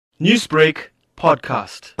Newsbreak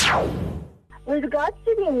Podcast. With regards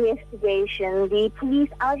to the investigation, the police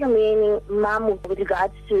are remaining mum with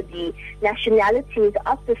regards to the nationalities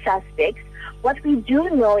of the suspects. What we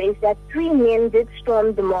do know is that 3 men did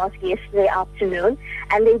storm the mosque yesterday afternoon,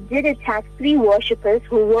 and they did attack 3 worshippers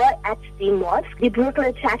who were at the mosque. The brutal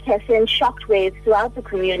attack has sent shockwaves throughout the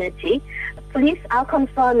community. Police are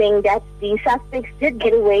confirming that the suspects did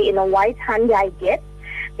get away in a white Hyundai Get.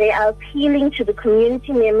 They are appealing to the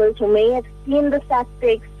community members who may have seen the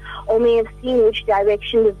suspects or may have seen which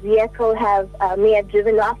direction the vehicle may have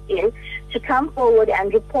driven off in to come forward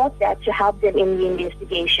and report that to help them in the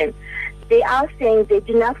investigation. They are saying they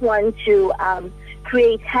do not want to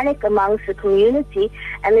create panic amongst the community,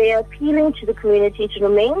 and they are appealing to the community to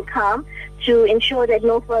remain calm to ensure that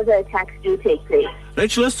no further attacks do take place.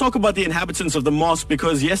 Rachel, let's talk about the inhabitants of the mosque,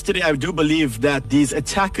 because yesterday I do believe that these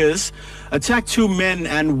attackers attacked 2 men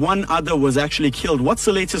and 1 other was actually killed. What's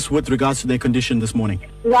the latest with regards to their condition this morning?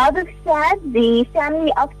 Rather sad, the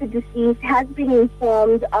family of the deceased has been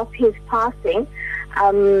informed of his passing.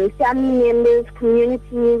 Family members,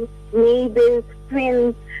 communities, neighbors,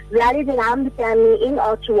 friends rallied around the family in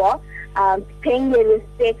Ottawa, paying their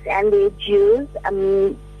respects and their dues.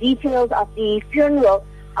 Details of the funeral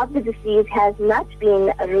of the deceased has not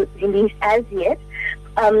been released as yet.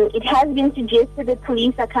 It has been suggested that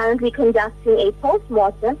police are currently conducting a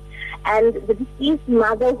post-mortem, and the deceased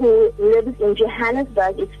mother, who lives in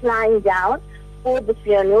Johannesburg, is flying down for the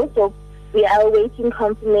funeral, so we are awaiting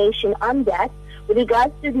confirmation on that. With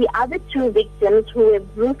regards to the other 2 victims who were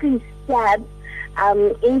brutally stabbed,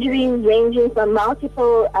 injuries ranging from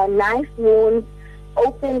multiple knife wounds,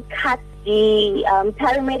 open cuts, the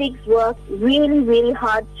paramedics work really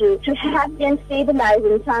hard to have them stabilized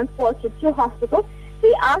and transported to hospital.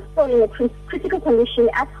 They are still in a critical condition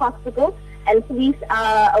at hospital, and police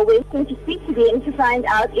are awaiting to speak to them to find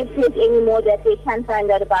out if there's any more that they can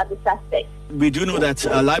find out about the suspect. We do know that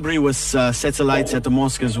a library was set alight at the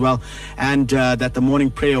mosque as well, and that the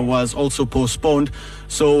morning prayer was also postponed.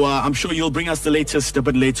 So I'm sure you'll bring us the latest a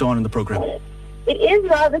bit later on in the program. It is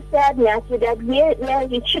rather sad, Matthew, that where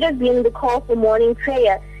it should have been the call for morning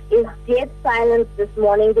prayer is dead silence this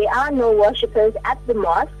morning. There are no worshippers at the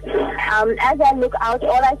mosque. As I look out,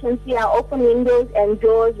 all I can see are open windows and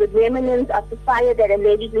doors with remnants of the fire that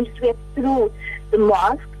allegedly swept through the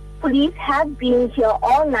mosque. Police have been here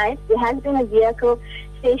all night. There has been a vehicle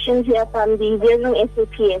stationed here from the Verulam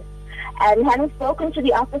SABC. And having spoken to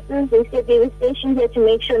the officers, they said they were stationed here to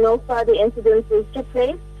make sure no further incidences took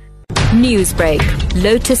place. Newsbreak,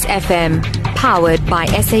 Lotus FM, powered by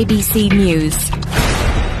SABC News.